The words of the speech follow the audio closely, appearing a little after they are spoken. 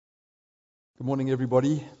Good morning,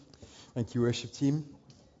 everybody. Thank you, worship team.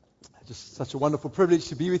 Just such a wonderful privilege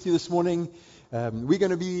to be with you this morning. We're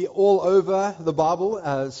going to be all over the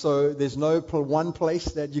Bible, so there's no one place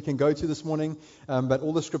that you can go to this morning, but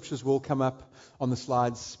all the scriptures will come up on the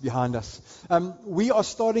slides behind us. We are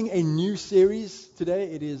starting a new series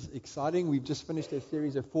today. It is exciting. We've just finished a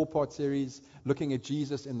series, a 4-part series, looking at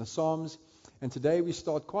Jesus in the Psalms, and today we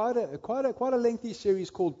start quite a lengthy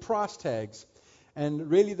series called Price Tags.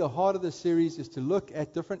 And really the heart of the series is to look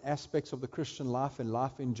at different aspects of the Christian life and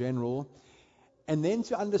life in general, and then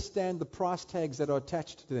to understand the price tags that are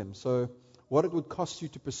attached to them. So what it would cost you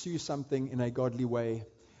to pursue something in a godly way,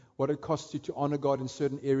 what it costs you to honor God in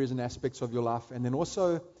certain areas and aspects of your life, and then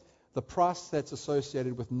also the price that's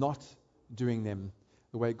associated with not doing them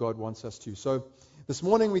the way God wants us to. So this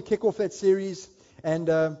morning we kick off that series, and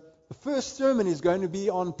the first sermon is going to be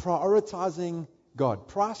on prioritizing God.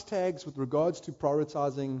 Price tags with regards to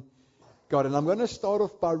prioritizing God. And I'm going to start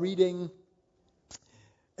off by reading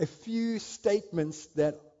a few statements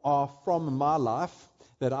that are from my life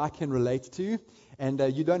that I can relate to. And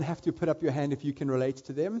you don't have to put up your hand if you can relate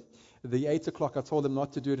to them. The 8 o'clock, I told them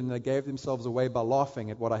not to do it, and they gave themselves away by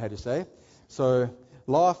laughing at what I had to say. So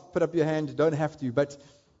laugh, put up your hand, you don't have to. But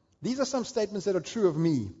these are some statements that are true of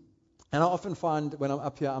me. And I often find when I'm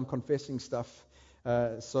up here, I'm confessing stuff.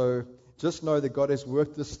 So just know that God has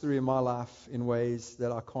worked this through in my life in ways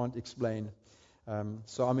that I can't explain.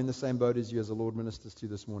 So I'm in the same boat as you as the Lord ministers to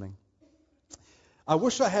this morning. I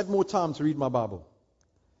wish I had more time to read my Bible.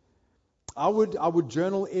 I would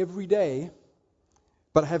journal every day,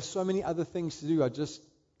 but I have so many other things to do, I just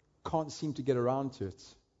can't seem to get around to it.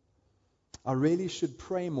 I really should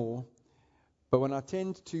pray more, but when I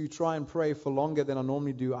tend to try and pray for longer than I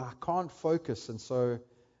normally do, I can't focus, and so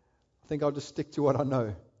I think I'll just stick to what I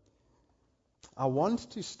know. I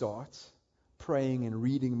want to start praying and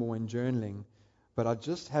reading more and journaling, but I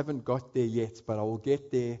just haven't got there yet, but I will get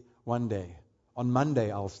there one day. On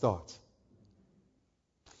Monday, I'll start.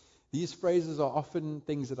 These phrases are often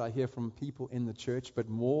things that I hear from people in the church, but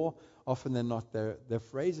more often than not, they're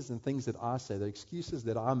phrases and things that I say. They're excuses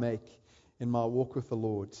that I make in my walk with the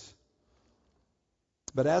Lord.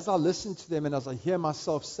 But as I listen to them and as I hear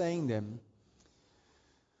myself saying them,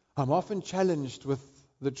 I'm often challenged with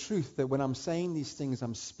the truth that when I'm saying these things,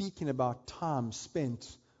 I'm speaking about time spent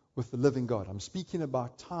with the living God. I'm speaking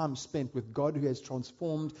about time spent with God who has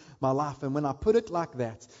transformed my life. And when I put it like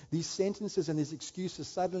that, these sentences and these excuses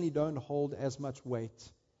suddenly don't hold as much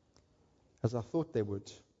weight as I thought they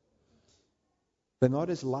would. They're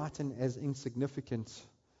not as light and as insignificant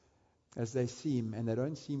as they seem, and they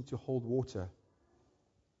don't seem to hold water.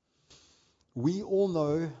 We all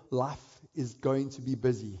know life is going to be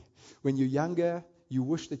busy. When you're younger, you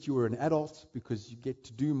wish that you were an adult because you get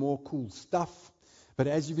to do more cool stuff. But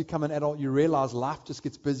as you become an adult, you realize life just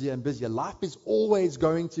gets busier and busier. Life is always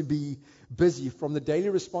going to be busy, from the daily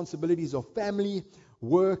responsibilities of family,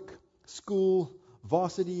 work, school,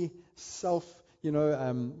 varsity,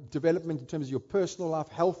 development in terms of your personal life,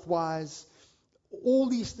 health-wise. All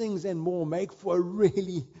these things and more make for a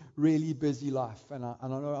really, really busy life. And I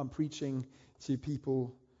know I'm preaching to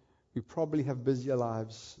people who probably have busier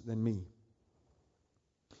lives than me.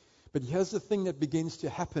 But here's the thing that begins to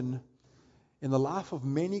happen in the life of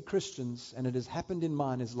many Christians, and it has happened in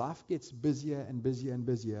mine. As life gets busier and busier and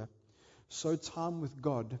busier, so time with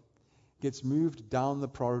God gets moved down the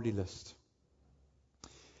priority list.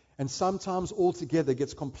 And sometimes altogether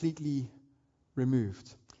gets completely removed.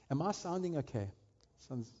 Am I sounding okay?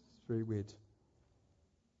 Sounds very weird.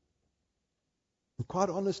 And quite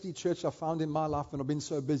honestly, church, I found in my life when I've been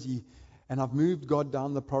so busy, and I've moved God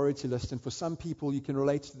down the priority list. And for some people, you can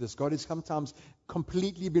relate to this. God has sometimes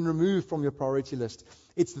completely been removed from your priority list.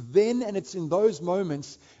 It's then and it's in those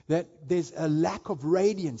moments that there's a lack of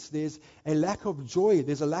radiance. There's a lack of joy.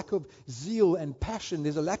 There's a lack of zeal and passion.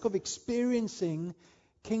 There's a lack of experiencing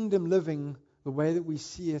kingdom living the way that we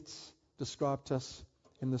see it described to us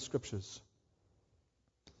in the scriptures.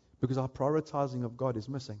 Because our prioritizing of God is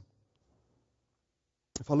missing.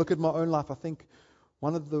 If I look at my own life, I think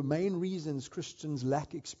one of the main reasons Christians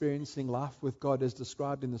lack experiencing life with God as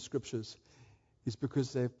described in the scriptures is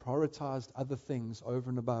because they've prioritized other things over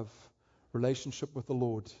and above relationship with the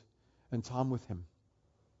Lord and time with Him.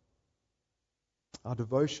 Our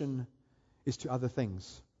devotion is to other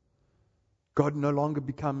things. God no longer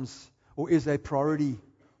becomes or is a priority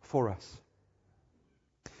for us.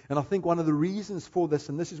 And I think one of the reasons for this,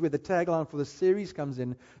 and this is where the tagline for the series comes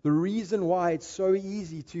in, the reason why it's so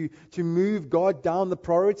easy to move God down the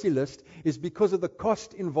priority list is because of the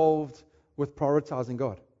cost involved with prioritizing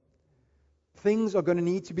God. Things are going to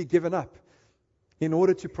need to be given up. in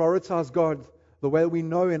order to prioritize God the way we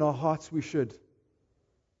know in our hearts we should.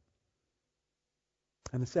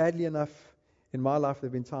 And sadly enough, in my life, there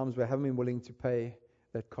have been times where I haven't been willing to pay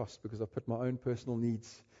that cost because I've put my own personal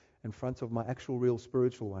needs in front of my actual real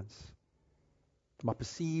spiritual ones. My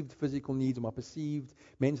perceived physical needs, or my perceived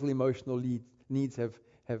mental, emotional needs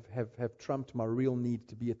have trumped my real need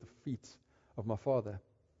to be at the feet of my Father.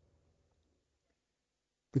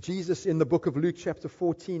 But Jesus, in the book of Luke chapter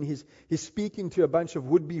 14, he's speaking to a bunch of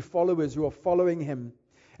would-be followers who are following him.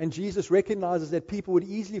 And Jesus recognizes that people would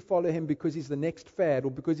easily follow him because he's the next fad,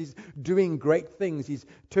 or because he's doing great things. He's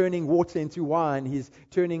turning water into wine. He's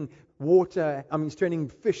turning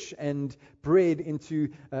fish and bread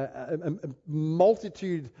into a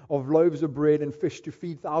multitude of loaves of bread and fish to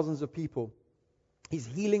feed thousands of people. He's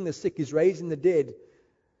healing the sick. He's raising the dead.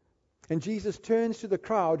 And Jesus turns to the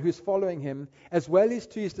crowd who's following him, as well as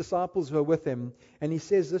to his disciples who are with him, and he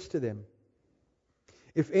says this to them: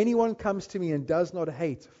 "If anyone comes to me and does not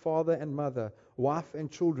hate father and mother, wife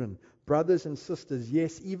and children, brothers and sisters,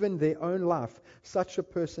 yes, even their own life, such a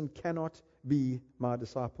person cannot be my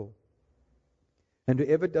disciple. And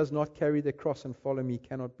whoever does not carry their cross and follow me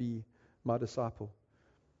cannot be my disciple."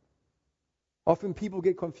 Often people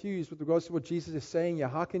get confused with regards to what Jesus is saying here.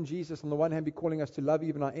 How can Jesus, on the one hand, be calling us to love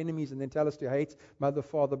even our enemies and then tell us to hate mother,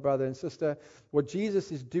 father, brother, and sister? What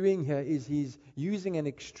Jesus is doing here is he's using an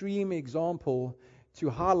extreme example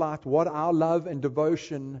to highlight what our love and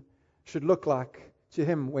devotion should look like to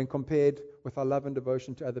him when compared with our love and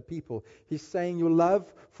devotion to other people. He's saying your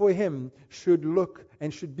love for him should look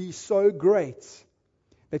and should be so great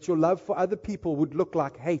that your love for other people would look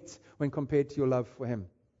like hate when compared to your love for him.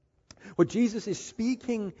 What Jesus is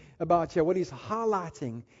speaking about here, what he's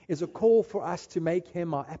highlighting, is a call for us to make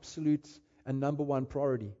him our absolute and number one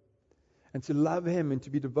priority, and to love him and to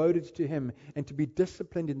be devoted to him and to be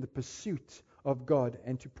disciplined in the pursuit of God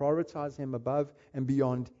and to prioritize him above and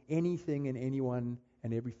beyond anything and anyone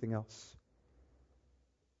and everything else.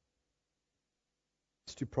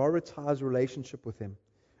 It's to prioritize relationship with him.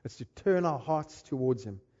 It's to turn our hearts towards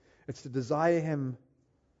him. It's to desire him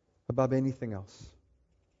above anything else.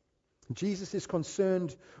 Jesus is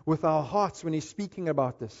concerned with our hearts when he's speaking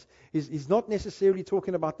about this. He's not necessarily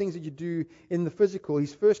talking about things that you do in the physical.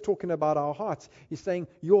 He's first talking about our hearts. He's saying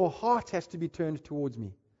your heart has to be turned towards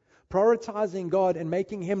me. Prioritizing God and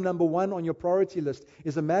making him number one on your priority list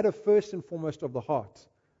is a matter first and foremost of the heart.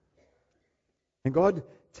 And God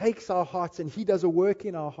takes our hearts and he does a work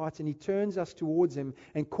in our hearts and he turns us towards him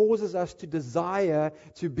and causes us to desire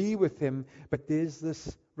to be with him. But there's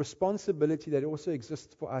this responsibility that also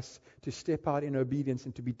exists for us to step out in obedience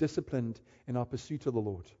and to be disciplined in our pursuit of the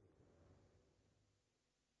Lord.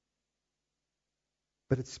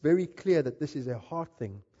 But it's very clear that this is a heart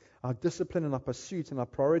thing. Our discipline and our pursuit and our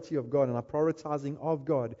priority of God and our prioritizing of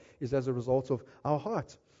God is as a result of our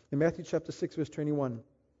heart. In Matthew chapter 6 verse 21,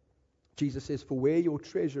 Jesus says, "For where your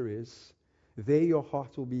treasure is, there your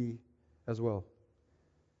heart will be as well."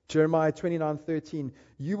 Jeremiah 29:13,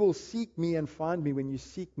 "You will seek me and find me when you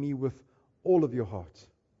seek me with all of your heart."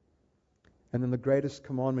 And then the greatest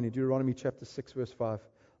commandment in Deuteronomy chapter 6 verse 5,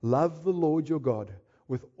 "Love the Lord your God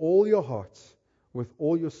with all your heart, with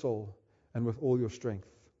all your soul, and with all your strength."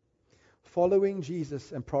 Following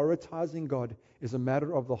Jesus and prioritizing God is a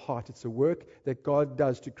matter of the heart. It's a work that God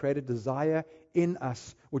does to create a desire in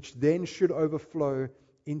us, which then should overflow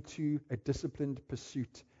into a disciplined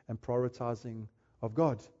pursuit and prioritizing of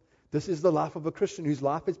God. This is the life of a Christian whose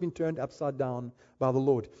life has been turned upside down by the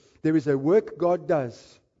Lord. There is a work God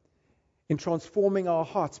does in transforming our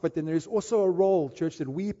hearts, but then there is also a role, church, that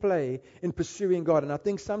we play in pursuing God. And I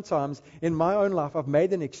think sometimes in my own life I've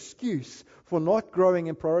made an excuse for not growing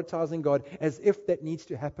and prioritizing God as if that needs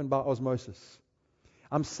to happen by osmosis.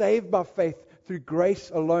 I'm saved by faith through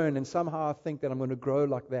grace alone, and somehow I think that I'm going to grow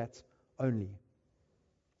like that only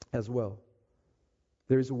as well.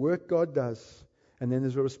 There is a work God does, and then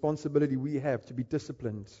there's a responsibility we have to be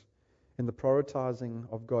disciplined in the prioritizing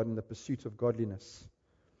of God and the pursuit of godliness.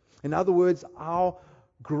 In other words, our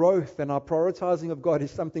growth and our prioritizing of God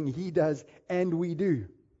is something he does and we do.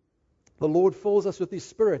 The Lord fills us with his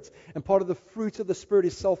Spirit, and part of the fruit of the Spirit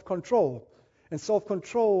is self-control. And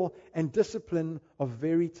self-control and discipline are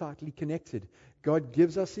very tightly connected. God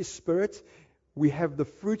gives us his Spirit. We have the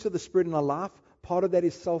fruit of the Spirit in our life. Part of that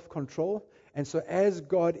is self-control. And so as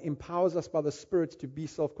God empowers us by the Spirit to be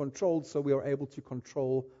self-controlled, so we are able to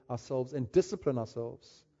control ourselves and discipline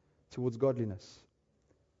ourselves towards godliness.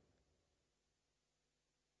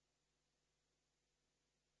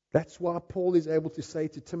 That's why Paul is able to say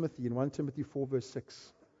to Timothy in 1 Timothy 4 verse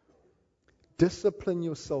 6, "Discipline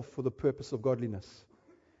yourself for the purpose of godliness."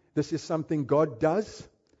 This is something God does.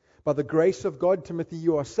 By the grace of God, Timothy,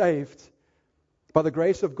 you are saved. By the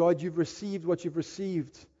grace of God, you've received what you've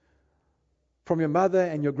received from your mother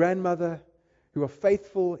and your grandmother, who are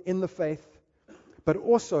faithful in the faith. But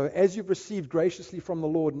also, as you've received graciously from the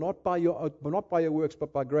Lord, not by your works,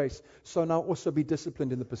 but by grace, so now also be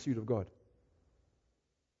disciplined in the pursuit of God.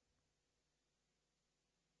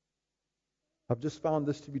 I've just found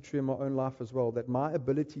this to be true in my own life as well, that my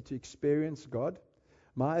ability to experience God,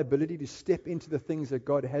 my ability to step into the things that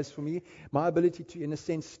God has for me, my ability to, in a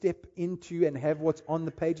sense, step into and have what's on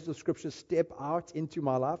the pages of Scripture step out into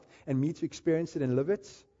my life and me to experience it and live it,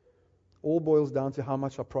 all boils down to how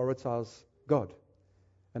much I prioritize God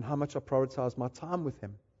and how much I prioritize my time with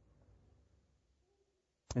Him.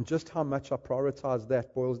 And just how much I prioritize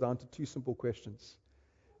that boils down to two simple questions.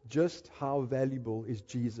 Just how valuable is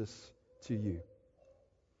Jesus to you?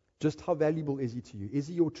 Just how valuable is He to you? Is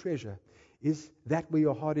He your treasure? Is that where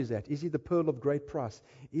your heart is at? Is He the pearl of great price?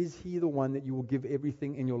 Is He the one that you will give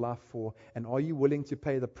everything in your life for? And are you willing to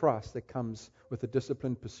pay the price that comes with a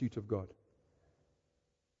disciplined pursuit of God?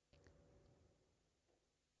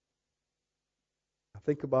 I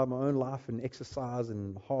think about my own life and exercise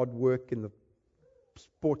and hard work in the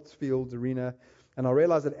sports field arena, and I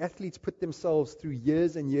realize that athletes put themselves through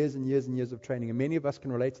years and years and years and years of training, and many of us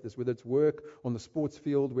can relate to this, whether it's work, on the sports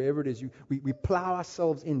field, wherever it is. We plow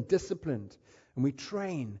ourselves in disciplined, and we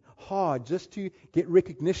train hard just to get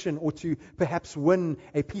recognition or to perhaps win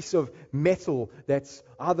a piece of metal that's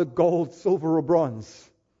either gold, silver, or bronze,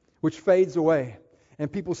 which fades away.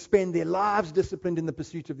 And people spend their lives disciplined in the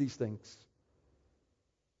pursuit of these things.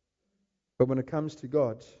 But when it comes to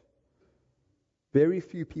God, very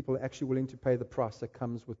few people are actually willing to pay the price that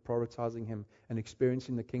comes with prioritizing Him and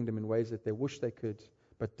experiencing the kingdom in ways that they wish they could,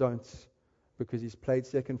 but don't, because He's played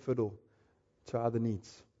second fiddle to other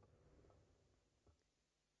needs.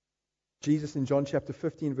 Jesus in John chapter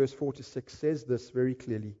 15, verse 4-6 says this very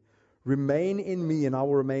clearly: "Remain in me and I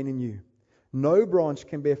will remain in you. No branch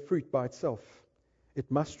can bear fruit by itself. It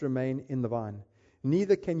must remain in the vine.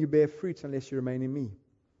 Neither can you bear fruit unless you remain in me.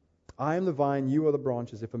 I am the vine, you are the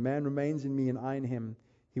branches. If a man remains in me and I in him,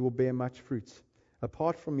 he will bear much fruit.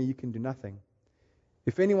 Apart from me, you can do nothing.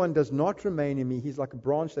 If anyone does not remain in me, he's like a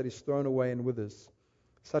branch that is thrown away and withers.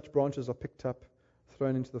 Such branches are picked up,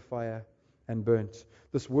 thrown into the fire, and burnt."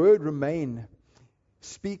 This word remain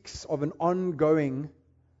speaks of an ongoing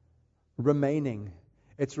remaining.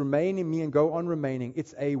 It's remain in me and go on remaining.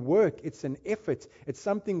 It's a work. It's an effort. It's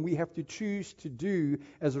something we have to choose to do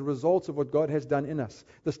as a result of what God has done in us.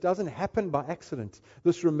 This doesn't happen by accident.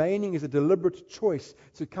 This remaining is a deliberate choice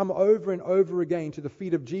to come over and over again to the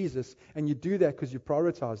feet of Jesus, and you do that because you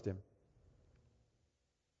prioritized Him.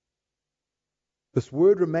 This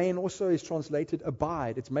word remain also is translated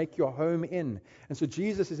abide. It's make your home in. And so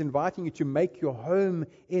Jesus is inviting you to make your home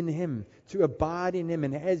in Him, to abide in Him.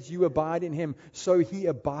 And as you abide in Him, so He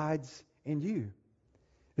abides in you.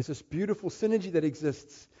 It's this beautiful synergy that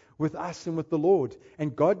exists with us and with the Lord.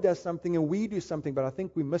 And God does something and we do something, but I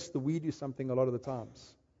think we miss the we do something a lot of the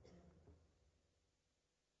times.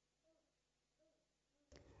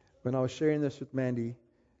 When I was sharing this with Mandy,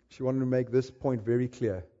 she wanted to make this point very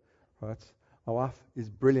clear, right? My wife is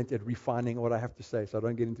brilliant at refining what I have to say, so I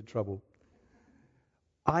don't get into trouble.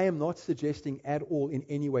 I am not suggesting at all in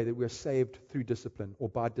any way that we are saved through discipline or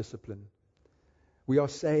by discipline. We are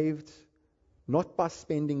saved not by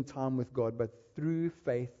spending time with God, but through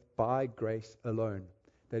faith by grace alone.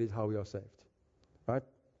 That is how we are saved. Right?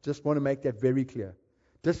 Just want to make that very clear.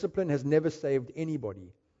 Discipline has never saved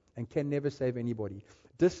anybody and can never save anybody.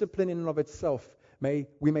 Discipline in and of itself,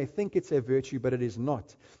 we may think it's a virtue, but it is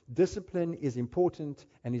not. Discipline is important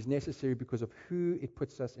and is necessary because of who it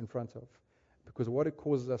puts us in front of, because of what it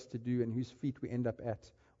causes us to do and whose feet we end up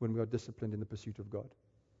at when we are disciplined in the pursuit of God.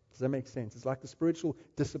 Does that make sense? It's like the spiritual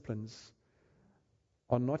disciplines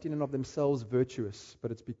are not in and of themselves virtuous,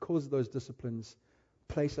 but it's because those disciplines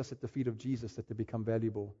place us at the feet of Jesus that they become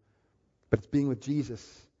valuable. But it's being with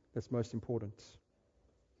Jesus that's most important.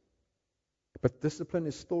 But discipline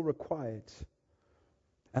is still required.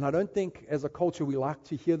 And I don't think as a culture we like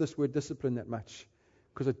to hear this word discipline that much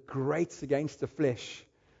because it grates against the flesh.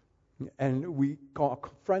 And we are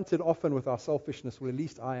confronted often with our selfishness, well, at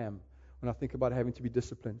least I am, when I think about having to be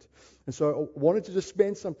disciplined. And so I wanted to just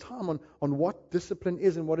spend some time on what discipline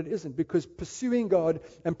is and what it isn't, because pursuing God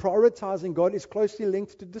and prioritizing God is closely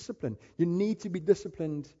linked to discipline. You need to be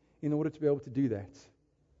disciplined in order to be able to do that.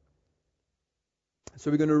 So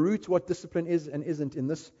we're going to root what discipline is and isn't in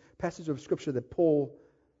this passage of Scripture that Paul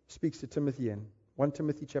speaks to Timothy in. 1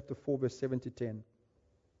 Timothy chapter 4, verse 7 to 10.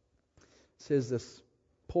 It says this: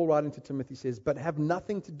 Paul writing to Timothy says, but have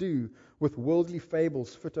nothing to do with worldly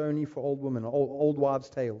fables fit only for old women, old wives'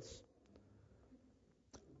 tales.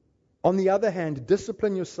 On the other hand,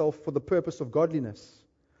 discipline yourself for the purpose of godliness.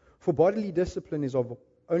 For bodily discipline is of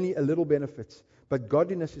only a little benefit, but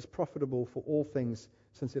godliness is profitable for all things,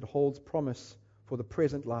 since it holds promise for the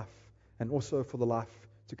present life and also for the life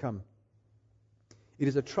to come. It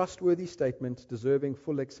is a trustworthy statement deserving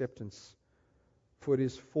full acceptance, for it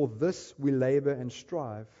is for this we labor and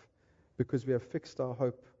strive, because we have fixed our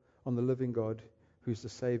hope on the living God, who is the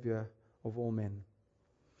Savior of all men.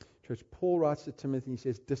 Church, Paul writes to Timothy, he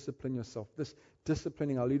says, discipline yourself. This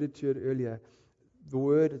disciplining, I alluded to it earlier. The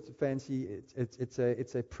word, it's fancy,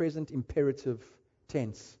 it's a present imperative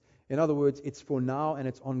tense. In other words, it's for now and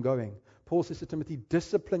it's ongoing. Paul says to Timothy,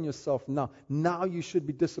 discipline yourself now. Now you should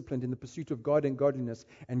be disciplined in the pursuit of God and godliness,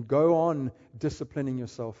 and go on disciplining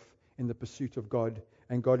yourself in the pursuit of God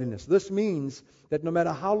and godliness. This means that no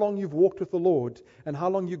matter how long you've walked with the Lord and how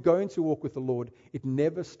long you're going to walk with the Lord, it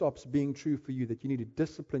never stops being true for you that you need to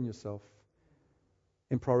discipline yourself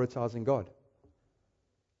in prioritizing God.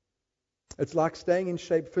 It's like staying in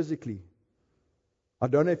shape physically. I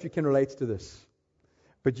don't know if you can relate to this,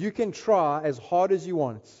 but you can try as hard as you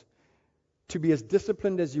want to be as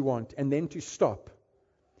disciplined as you want and then to stop.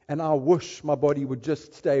 And I wish my body would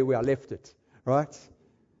just stay where I left it, right?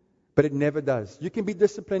 But it never does. You can be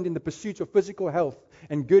disciplined in the pursuit of physical health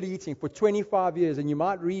and good eating for 25 years, and you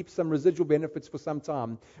might reap some residual benefits for some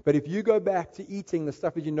time. But if you go back to eating the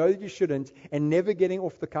stuff that you know that you shouldn't and never getting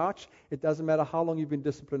off the couch, it doesn't matter how long you've been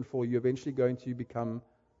disciplined for, you're eventually going to become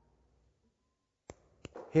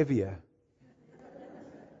heavier.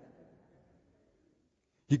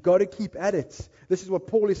 You've got to keep at it. This is what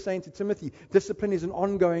Paul is saying to Timothy. Discipline is an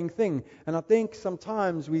ongoing thing. And I think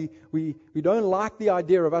sometimes we don't like the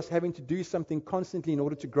idea of us having to do something constantly in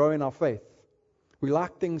order to grow in our faith. We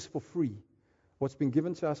like things for free. What's been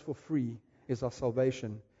given to us for free is our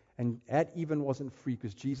salvation. And that even wasn't free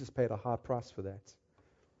because Jesus paid a high price for that.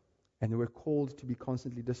 And we're called to be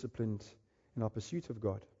constantly disciplined in our pursuit of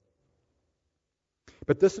God.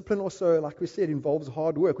 But discipline also, like we said, involves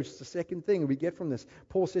hard work, which is the second thing we get from this.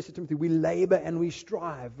 Paul says to Timothy, we labor and we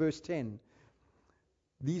strive, verse 10.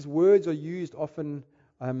 These words are used often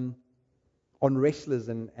on wrestlers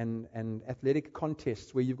and athletic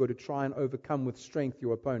contests where you've got to try and overcome with strength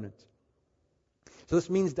your opponent. So this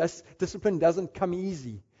means discipline doesn't come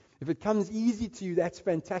easy. If it comes easy to you, that's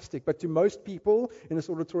fantastic. But to most people in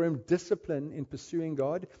this auditorium, discipline in pursuing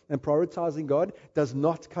God and prioritizing God does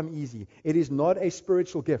not come easy. It is not a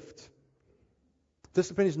spiritual gift.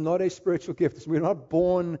 Discipline is not a spiritual gift. We're not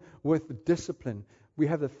born with discipline. We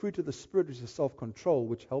have the fruit of the Spirit, which is self-control,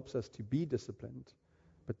 which helps us to be disciplined.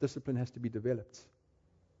 But discipline has to be developed.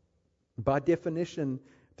 By definition,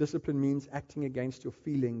 discipline means acting against your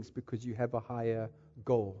feelings because you have a higher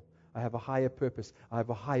goal. I have a higher purpose. I have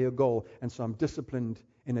a higher goal. And so I'm disciplined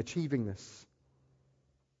in achieving this.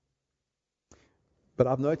 But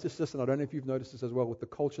I've noticed this, and I don't know if you've noticed this as well, with the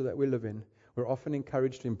culture that we live in, we're often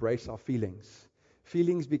encouraged to embrace our feelings.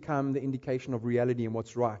 Feelings become the indication of reality and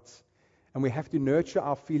what's right. And we have to nurture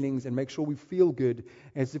our feelings and make sure we feel good.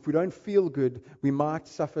 As if we don't feel good, we might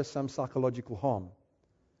suffer some psychological harm.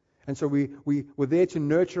 And so we're there to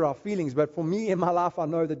nurture our feelings. But for me in my life, I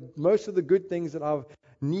know that most of the good things that I've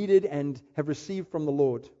needed and have received from the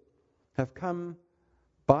Lord have come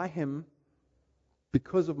by Him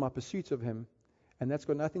because of my pursuit of Him. And that's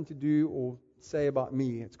got nothing to do or say about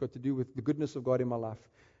me. It's got to do with the goodness of God in my life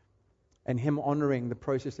and Him honoring the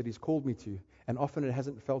process that He's called me to. And often it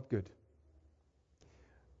hasn't felt good.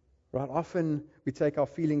 Right? Often we take our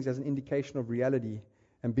feelings as an indication of reality,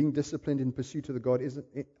 and being disciplined in pursuit of the God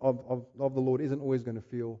of the Lord isn't always going to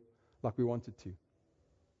feel like we want it to.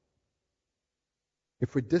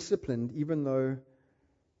 If we're disciplined, even though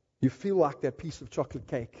you feel like that piece of chocolate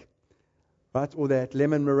cake, right, or that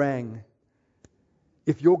lemon meringue,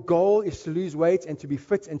 if your goal is to lose weight and to be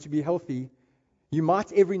fit and to be healthy, you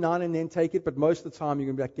might every now and then take it, but most of the time you're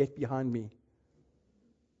going to be like, get behind me.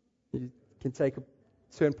 You can take a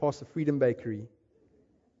turn past the Freedom Bakery,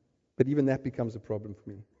 but even that becomes a problem for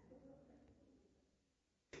me.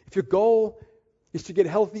 If your goal is to get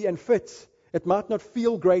healthy and fit, it might not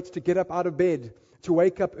feel great to get up out of bed, to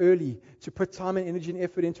wake up early, to put time and energy and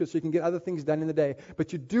effort into it so you can get other things done in the day.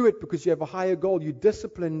 But you do it because you have a higher goal. You're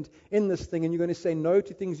disciplined in this thing, and you're going to say no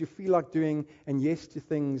to things you feel like doing and yes to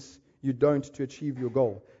things you don't to achieve your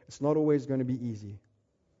goal. It's not always going to be easy.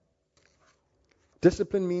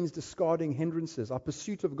 Discipline means discarding hindrances. Our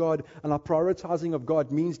pursuit of God and our prioritizing of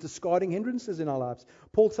God means discarding hindrances in our lives.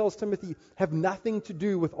 Paul tells Timothy, have nothing to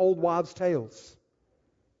do with old wives' tales.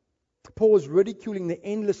 Paul was ridiculing the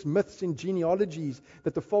endless myths and genealogies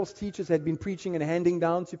that the false teachers had been preaching and handing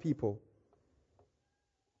down to people.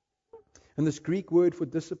 And this Greek word for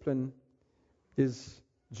discipline is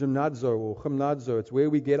gymnazo or gymnazo. It's where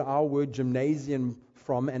we get our word gymnasium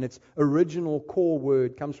from, and its original core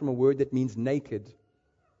word comes from a word that means naked.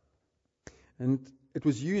 And it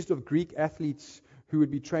was used of Greek athletes who would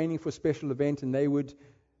be training for a special event, and they would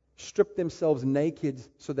strip themselves naked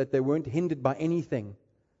so that they weren't hindered by anything.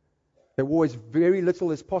 They wore as very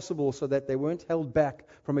little as possible so that they weren't held back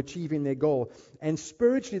from achieving their goal. And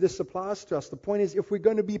spiritually, this applies to us. The point is, if we're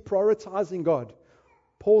going to be prioritizing God,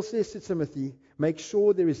 Paul says to Timothy, make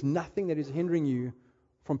sure there is nothing that is hindering you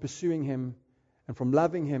from pursuing Him and from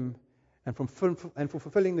loving Him and for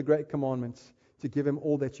fulfilling the great commandments to give Him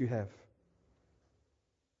all that you have.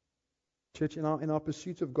 Church, in our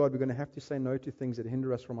pursuit of God, we're going to have to say no to things that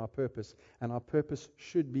hinder us from our purpose. And our purpose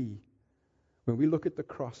should be, when we look at the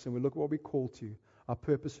cross and we look at what we're called to, our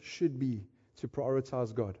purpose should be to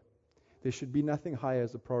prioritize God. There should be nothing higher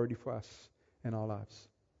as a priority for us in our lives.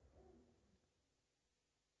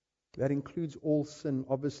 That includes all sin,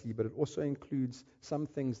 obviously, but it also includes some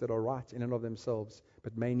things that are right in and of themselves,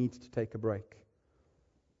 but may need to take a break.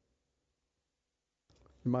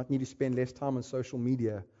 You might need to spend less time on social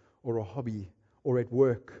media or a hobby or at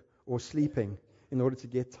work or sleeping in order to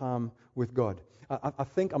get time with God. I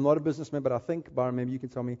think, I'm not a businessman, but I think, Byron, maybe you can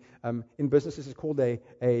tell me, in business this is called a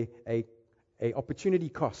opportunity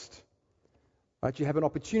cost. Right? You have an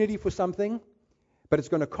opportunity for something, but it's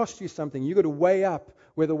going to cost you something. You've got to weigh up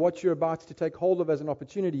whether what you're about to take hold of as an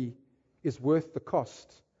opportunity is worth the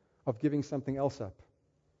cost of giving something else up.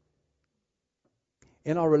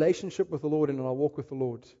 In our relationship with the Lord and in our walk with the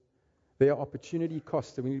Lord, there are opportunity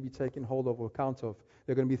costs that we need to be taken hold of or account of.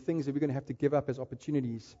 There are going to be things that we're going to have to give up as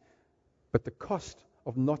opportunities. But the cost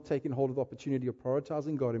of not taking hold of the opportunity of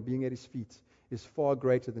prioritizing God and being at His feet is far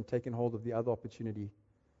greater than taking hold of the other opportunity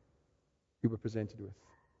we were presented with.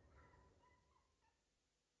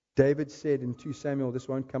 David said in 2 Samuel, this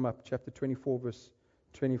won't come up, chapter 24, verse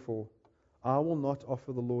 24, I will not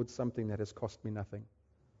offer the Lord something that has cost me nothing.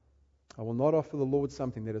 I will not offer the Lord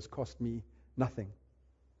something that has cost me nothing.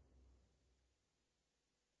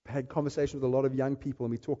 I had conversation with a lot of young people,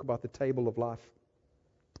 and we talk about the table of life.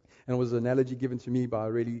 And it was an analogy given to me by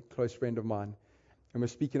a really close friend of mine. And we're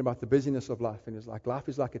speaking about the busyness of life. And it's like life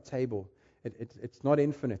is like a table. It's not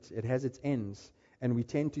infinite. It has its ends. And we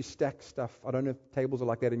tend to stack stuff. I don't know if tables are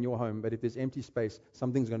like that in your home, but if there's empty space,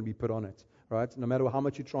 something's going to be put on it. Right? No matter how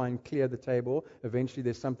much you try and clear the table, eventually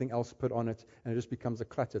there's something else put on it, and it just becomes a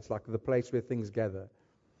clutter. It's like the place where things gather.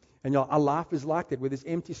 And our life is like that. Where there's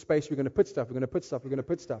empty space, we're going to put stuff, we're going to put stuff, we're going to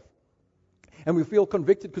put stuff. And we feel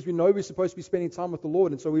convicted because we know we're supposed to be spending time with the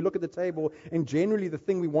Lord. And so we look at the table, and generally the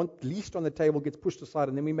thing we want least on the table gets pushed aside,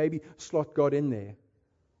 and then we maybe slot God in there.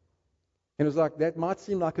 And it's like, that might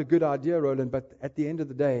seem like a good idea, Roland, but at the end of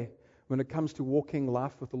the day, when it comes to walking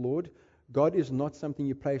life with the Lord, God is not something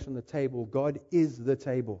you place on the table. God is the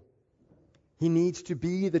table. He needs to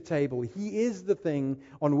be the table. He is the thing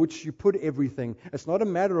on which you put everything. It's not a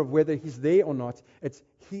matter of whether He's there or not.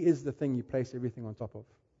 He is the thing you place everything on top of.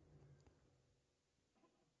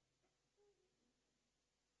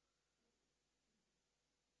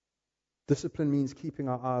 Discipline means keeping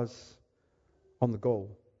our eyes on the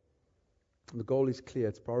goal. And the goal is clear.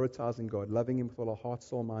 It's prioritizing God, loving Him with all our heart,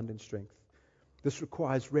 soul, mind, and strength. This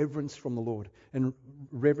requires reverence from the Lord and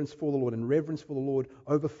reverence for the Lord. And reverence for the Lord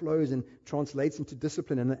overflows and translates into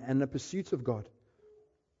discipline and a pursuit of God.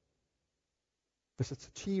 This is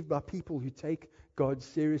achieved by people who take God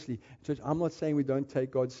seriously. Church, I'm not saying we don't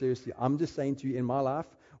take God seriously. I'm just saying to you, in my life,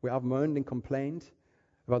 where I've moaned and complained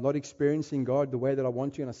about not experiencing God the way that I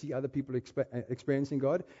want to, and I see other people experiencing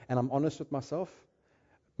God, and I'm honest with myself,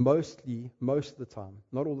 most of the time,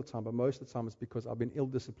 not all the time, but most of the time, it's because I've been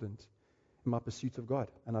ill-disciplined in my pursuit of God.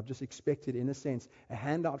 And I've just expected, in a sense, a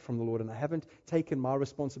handout from the Lord, and I haven't taken my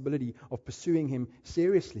responsibility of pursuing Him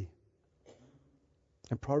seriously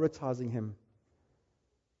and prioritizing Him.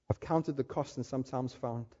 I've counted the cost and sometimes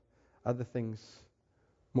found other things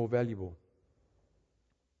more valuable.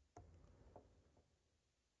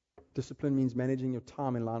 Discipline means managing your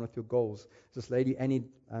time in line with your goals. This lady, Annie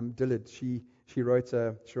Dillard, she wrote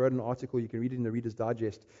an article. You can read it in the Reader's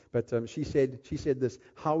Digest. But she said this: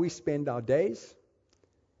 how we spend our days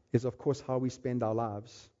is, of course, how we spend our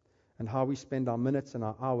lives, and how we spend our minutes and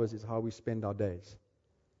our hours is how we spend our days.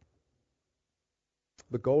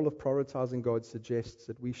 The goal of prioritizing God suggests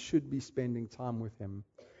that we should be spending time with Him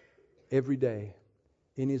every day,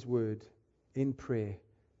 in His Word, in prayer,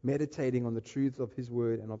 meditating on the truths of His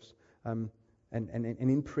Word, and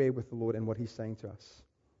in prayer with the Lord and what He's saying to us.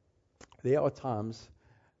 There are times,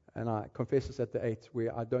 and I confess this at the 8,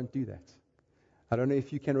 where I don't do that. I don't know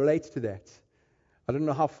if you can relate to that. I don't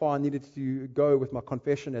know how far I needed to go with my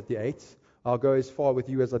confession at the 8. I'll go as far with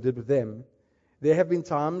you as I did with them. There have been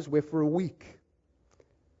times where for a week,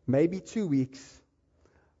 maybe 2 weeks,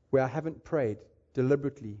 where I haven't prayed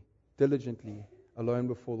deliberately, diligently, alone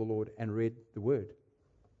before the Lord and read the Word.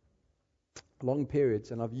 Long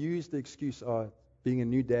periods, and I've used the excuse, being a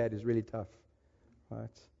new dad is really tough,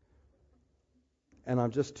 right? And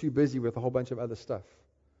I'm just too busy with a whole bunch of other stuff.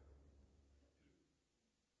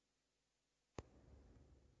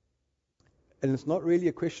 And it's not really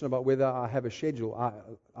a question about whether I have a schedule.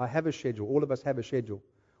 I have a schedule. All of us have a schedule.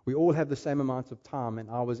 We all have the same amount of time and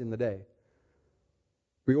hours in the day.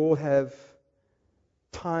 We all have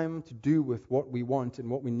time to do with what we want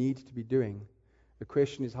and what we need to be doing. The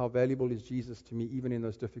question is, how valuable is Jesus to me even in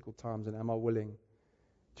those difficult times, and am I willing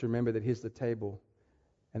to remember that He's the table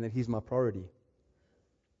and that He's my priority?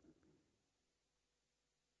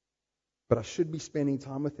 But I should be spending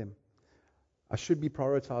time with Him. I should be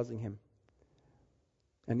prioritizing Him.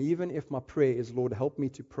 And even if my prayer is, Lord, help me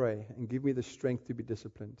to pray and give me the strength to be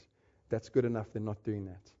disciplined, that's good enough than not doing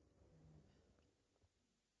that.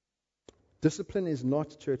 Discipline is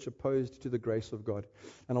not, church, opposed to the grace of God.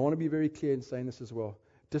 And I want to be very clear in saying this as well.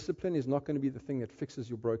 Discipline is not going to be the thing that fixes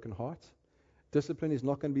your broken heart. Discipline is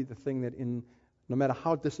not going to be the thing that no matter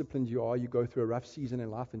how disciplined you are, you go through a rough season in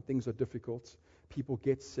life and things are difficult. People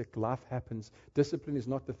get sick. Life happens. Discipline is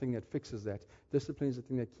not the thing that fixes that. Discipline is the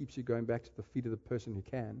thing that keeps you going back to the feet of the person who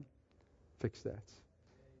can fix that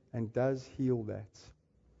and does heal that.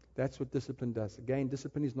 That's what discipline does. Again,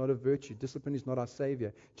 discipline is not a virtue. Discipline is not our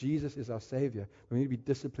Savior. Jesus is our Savior. We need to be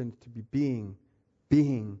disciplined to be being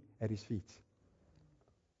at His feet.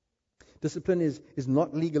 Discipline is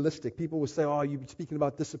not legalistic. People will say, you're speaking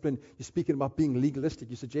about discipline. You're speaking about being legalistic.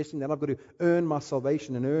 You're suggesting that I've got to earn my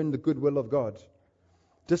salvation and earn the goodwill of God.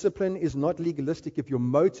 Discipline is not legalistic if your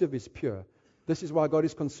motive is pure. This is why God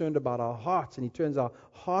is concerned about our hearts, and He turns our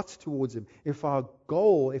hearts towards Him. If our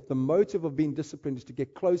goal, if the motive of being disciplined is to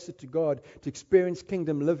get closer to God, to experience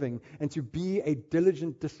kingdom living, and to be a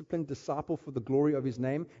diligent, disciplined disciple for the glory of His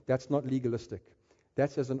name, that's not legalistic.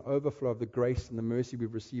 That's as an overflow of the grace and the mercy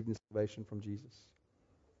we've received in salvation from Jesus.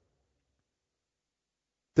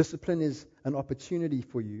 Discipline is an opportunity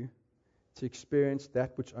for you to experience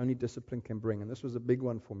that which only discipline can bring. And this was a big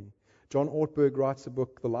one for me. John Ortberg writes a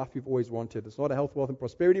book, The Life We've Always Wanted. It's not a health, wealth, and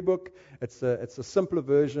prosperity book. It's a simpler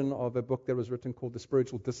version of a book that was written called The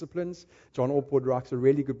Spiritual Disciplines. John Ortberg writes a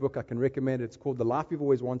really good book. I can recommend it. It's called The Life We've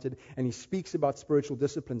Always Wanted, and he speaks about spiritual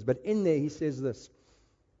disciplines. But in there he says this: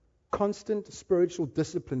 constant spiritual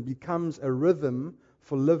discipline becomes a rhythm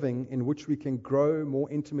for living in which we can grow more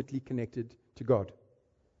intimately connected to God.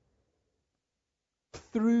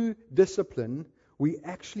 Through discipline, we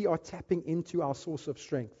actually are tapping into our source of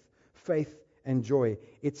strength, faith, and joy.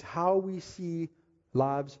 It's how we see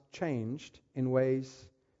lives changed in ways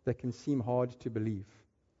that can seem hard to believe.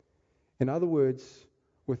 In other words,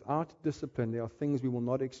 without discipline, there are things we will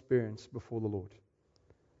not experience before the Lord.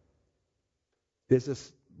 There's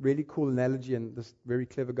this really cool analogy, and this very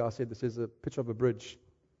clever guy said this is a picture of a bridge.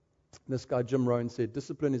 This guy, Jim Rohn, said,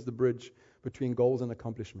 discipline is the bridge between goals and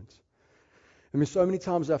accomplishment. I mean, so many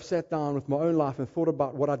times I've sat down with my own life and thought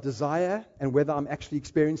about what I desire and whether I'm actually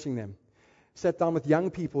experiencing them. Sat down with young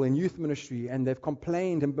people in youth ministry, and they've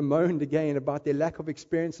complained and bemoaned again about their lack of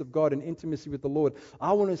experience of God and intimacy with the Lord.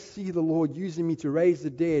 I want to see the Lord using me to raise the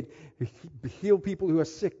dead, heal people who are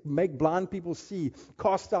sick, make blind people see,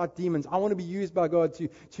 cast out demons. I want to be used by God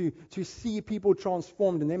to see people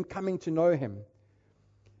transformed and them coming to know Him.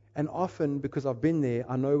 And often, because I've been there,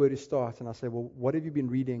 I know where to start. And I say, well, what have you been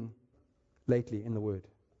reading lately in the Word?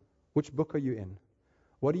 Which book are you in?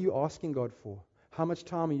 What are you asking God for? How much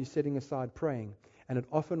time are you setting aside praying? And it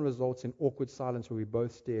often results in awkward silence where we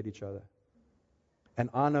both stare at each other. And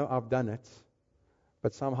I know I've done it,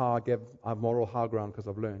 but somehow I have moral high ground because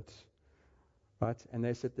I've learnt. Right? And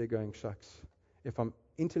they sit there going, shucks. If I'm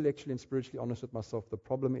intellectually and spiritually honest with myself, the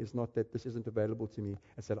problem is not that this isn't available to me.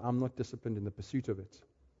 It's that I'm not disciplined in the pursuit of it.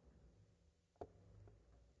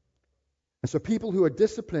 And so people who are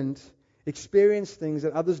disciplined experience things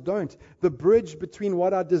that others don't. The bridge between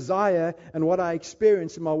what I desire and what I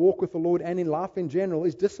experience in my walk with the Lord and in life in general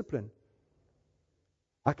is discipline.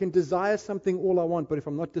 I can desire something all I want, but if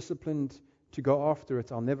I'm not disciplined to go after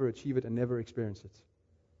it, I'll never achieve it and never experience it.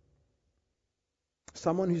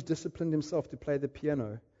 Someone who's disciplined himself to play the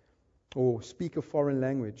piano or speak a foreign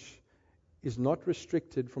language is not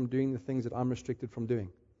restricted from doing the things that I'm restricted from doing.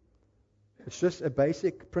 It's just a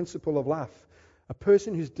basic principle of life. A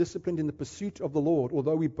person who's disciplined in the pursuit of the Lord,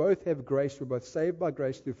 although we both have grace, we're both saved by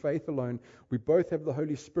grace through faith alone, we both have the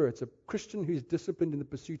Holy Spirit. A Christian who's disciplined in the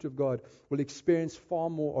pursuit of God will experience far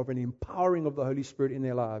more of an empowering of the Holy Spirit in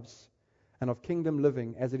their lives and of kingdom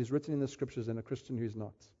living, as it is written in the Scriptures, than a Christian who's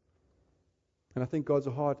not. And I think God's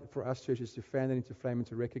heart for us churches to fan that into flame and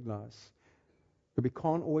to recognize that we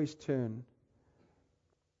can't always turn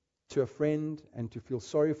to a friend and to feel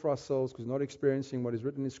sorry for ourselves because we're not experiencing what is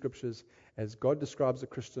written in the Scriptures as God describes the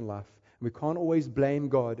Christian life. And we can't always blame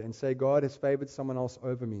God and say God has favored someone else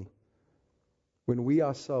over me when we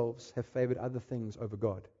ourselves have favored other things over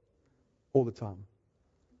God all the time.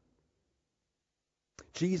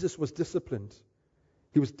 Jesus was disciplined.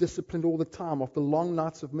 He was disciplined all the time after long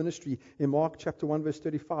nights of ministry. In Mark chapter 1 verse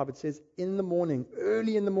 35 it says, in the morning,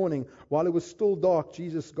 early in the morning, while it was still dark,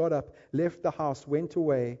 Jesus got up, left the house, went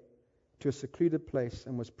away to a secluded place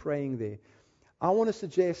and was praying there. I want to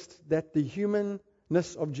suggest that the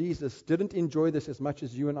humanness of Jesus didn't enjoy this as much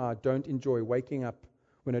as you and I don't enjoy waking up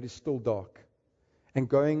when it is still dark and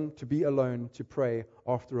going to be alone to pray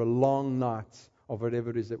after a long night of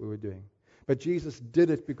whatever it is that we were doing. But Jesus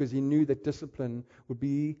did it because he knew that discipline would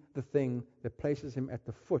be the thing that places him at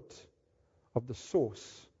the foot of the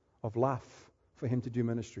source of life for him to do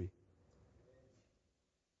ministry.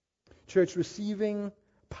 Church, receiving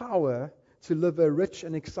power to live a rich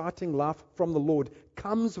and exciting life from the Lord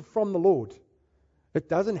comes from the Lord. It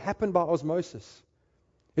doesn't happen by osmosis.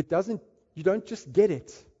 You don't just get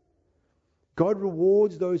it. God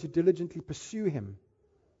rewards those who diligently pursue him.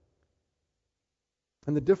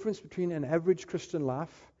 And the difference between an average Christian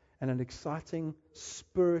life and an exciting,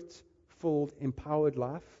 spirit-filled, empowered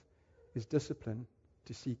life is discipline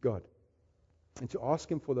to seek God and to ask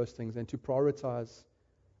him for those things and to prioritize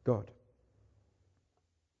God.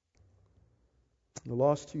 The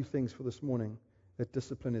last two things for this morning that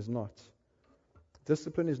discipline is not.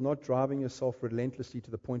 Discipline is not driving yourself relentlessly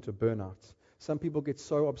to the point of burnout. Some people get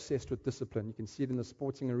so obsessed with discipline. You can see it in the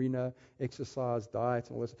sporting arena, exercise, diet,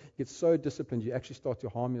 and all this. You get so disciplined, you actually start to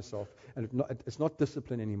harm yourself. And it's not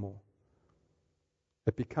discipline anymore.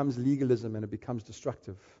 It becomes legalism and it becomes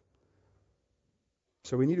destructive.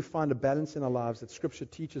 So we need to find a balance in our lives that Scripture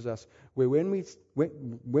teaches us, where when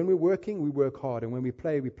we're working, we work hard, and when we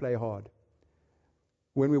play hard.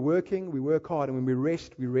 When we're working, we work hard, and when we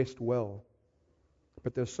rest well.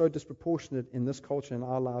 But they're so disproportionate in this culture, in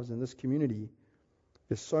our lives, in this community.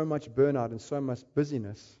 There's so much burnout and so much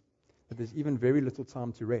busyness that there's even very little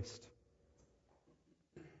time to rest.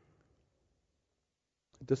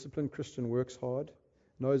 A disciplined Christian works hard,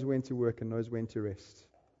 knows when to work, and knows when to rest.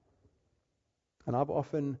 And I've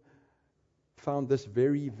often found this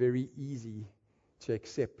very, very easy to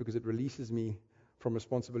accept because it releases me from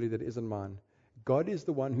responsibility that isn't mine. God is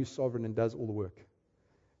the one who's sovereign and does all the work.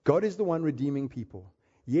 God is the one redeeming people.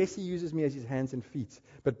 Yes, he uses me as his hands and feet,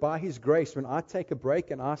 but by his grace, when I take a break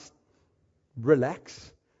and I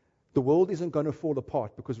relax, the world isn't going to fall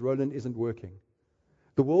apart because Roland isn't working.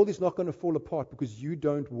 The world is not going to fall apart because you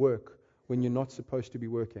don't work when you're not supposed to be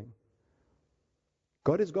working.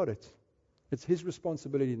 God has got it. It's his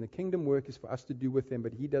responsibility, and the kingdom work is for us to do with him,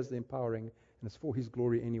 but he does the empowering, and it's for his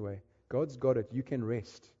glory anyway. God's got it. You can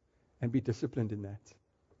rest and be disciplined in that.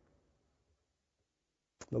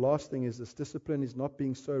 The last thing is this: discipline is not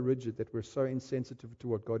being so rigid that we're so insensitive to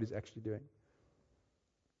what God is actually doing.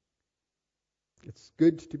 It's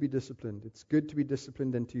good to be disciplined. It's good to be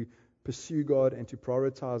disciplined and to pursue God and to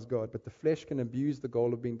prioritize God. But the flesh can abuse the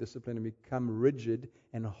goal of being disciplined and become rigid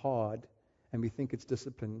and hard, and we think it's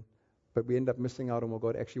discipline, but we end up missing out on what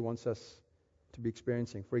God actually wants us to be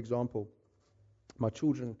experiencing. For example, my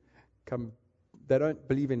children they don't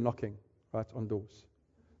believe in knocking, right, on doors.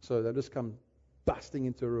 So they just come busting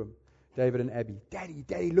into a room. David and Abby,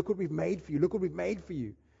 Daddy, look what we've made for you. Look what we've made for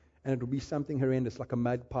you. And it will be something horrendous, like a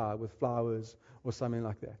mud pie with flowers or something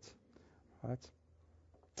like that, right?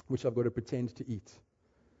 Which I've got to pretend to eat.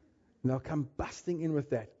 And they'll come busting in with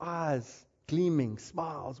that, eyes gleaming,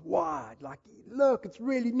 smiles wide, like, look, it's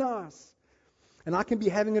really nice. And I can be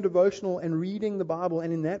having a devotional and reading the Bible,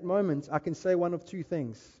 and in that moment, I can say one of two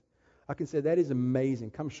things. I can say, that is amazing.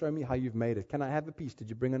 Come show me how you've made it. Can I have a piece? Did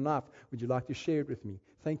you bring a knife? Would you like to share it with me?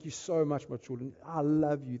 Thank you so much, my children. I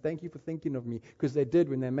love you. Thank you for thinking of me, because they did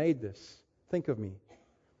when they made this. Think of me.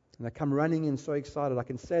 And they come running in so excited. I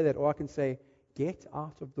can say that, or I can say, get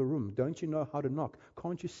out of the room. Don't you know how to knock?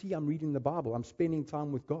 Can't you see I'm reading the Bible? I'm spending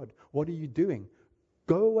time with God. What are you doing?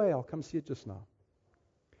 Go away. I'll come see it just now.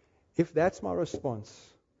 If that's my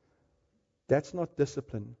response, that's not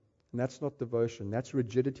discipline. And that's not devotion. That's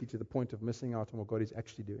rigidity to the point of missing out on what God is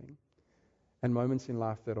actually doing. and moments in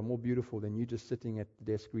life that are more beautiful than you just sitting at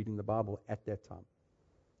the desk reading the Bible at that time.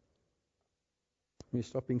 We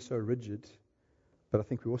stop being so rigid, but I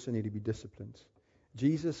think we also need to be disciplined.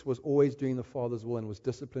 Jesus was always doing the Father's will and was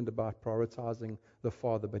disciplined about prioritizing the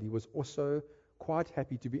Father, but he was also quite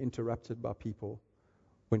happy to be interrupted by people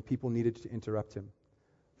when people needed to interrupt him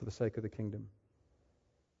for the sake of the kingdom.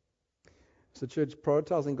 So church,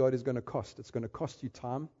 prioritizing God is going to cost. It's going to cost you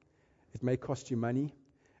time. It may cost you money.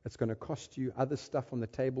 It's going to cost you other stuff on the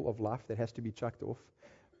table of life that has to be chucked off.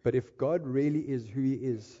 But if God really is who he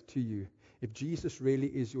is to you, if Jesus really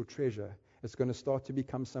is your treasure, it's going to start to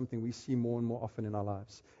become something we see more and more often in our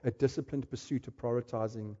lives. A disciplined pursuit of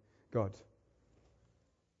prioritizing God.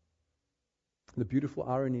 The beautiful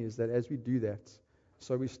irony is that as we do that,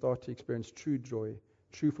 so we start to experience true joy,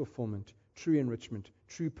 true fulfillment, true enrichment,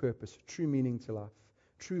 true purpose, true meaning to life,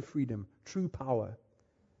 true freedom, true power.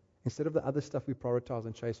 Instead of the other stuff we prioritize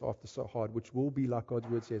and chase after so hard, which will be, like God's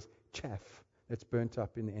word says, chaff that's burnt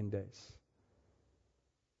up in the end days.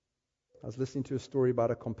 I was listening to a story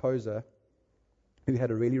about a composer who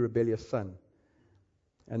had a really rebellious son.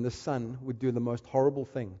 And this son would do the most horrible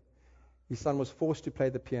thing. His son was forced to play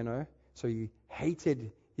the piano, so he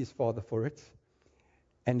hated his father for it,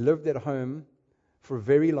 and lived at home for a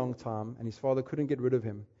very long time, and his father couldn't get rid of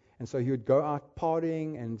him. And so he would go out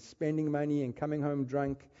partying and spending money and coming home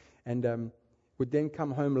drunk, and would then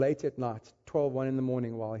come home late at night, 1 in the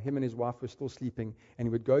morning, while him and his wife were still sleeping, and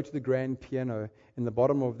he would go to the grand piano in the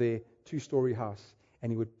bottom of their 2-story house,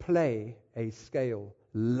 and he would play a scale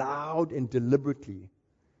loud and deliberately,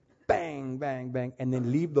 bang, bang, bang, and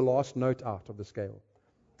then leave the last note out of the scale,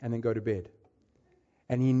 and then go to bed.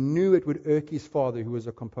 And he knew it would irk his father, who was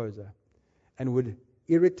a composer, and would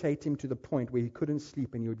irritate him to the point where he couldn't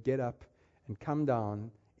sleep, and he would get up and come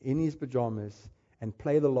down in his pajamas and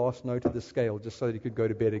play the last note of the scale just so that he could go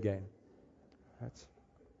to bed again.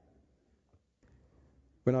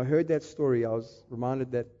 When I heard that story, I was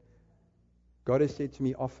reminded that God has said to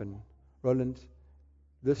me often, Roland,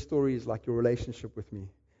 this story is like your relationship with me.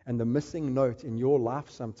 And the missing note in your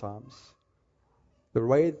life sometimes, the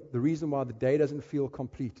reason why the day doesn't feel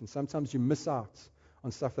complete, and sometimes you miss out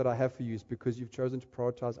on stuff that I have for you, is because you've chosen to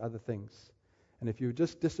prioritize other things. And if you're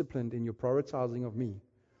just disciplined in your prioritizing of me,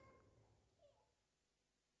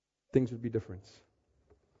 things would be different.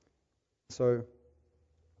 So,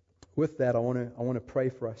 with that, I want to pray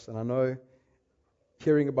for us. And I know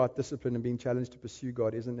hearing about discipline and being challenged to pursue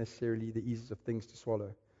God isn't necessarily the easiest of things to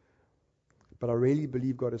swallow. But I really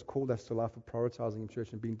believe God has called us to a life of prioritizing in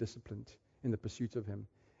church and being disciplined in the pursuit of Him.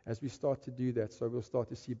 As we start to do that, so we'll start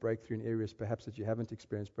to see breakthrough in areas perhaps that you haven't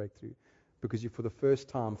experienced breakthrough, because you, for the first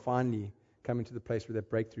time, finally coming to the place where that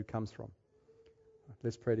breakthrough comes from.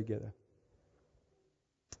 Let's pray together.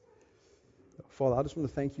 Father, I just want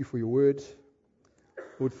to thank you for your word.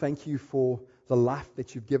 Lord, thank you for the life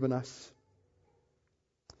that you've given us.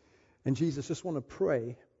 And Jesus, just want to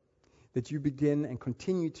pray that you begin and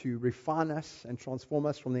continue to refine us and transform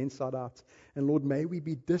us from the inside out. And Lord, may we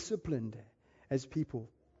be disciplined as people,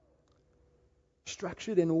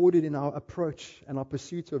 structured and ordered in our approach and our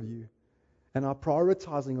pursuit of you and our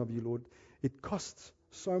prioritizing of you, Lord. It costs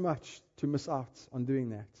so much to miss out on doing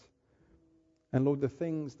that. And Lord,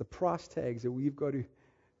 the price tags that we've got to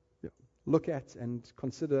look at and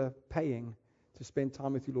consider paying to spend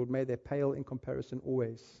time with you, Lord, may they pale in comparison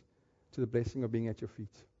always to the blessing of being at your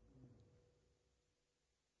feet.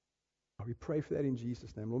 We pray for that in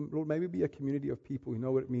Jesus' name. Lord, may we be a community of people who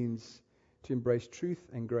know what it means to embrace truth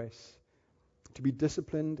and grace, to be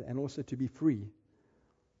disciplined and also to be free,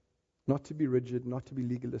 not to be rigid, not to be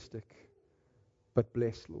legalistic, but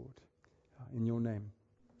blessed, Lord. In your name,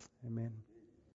 amen.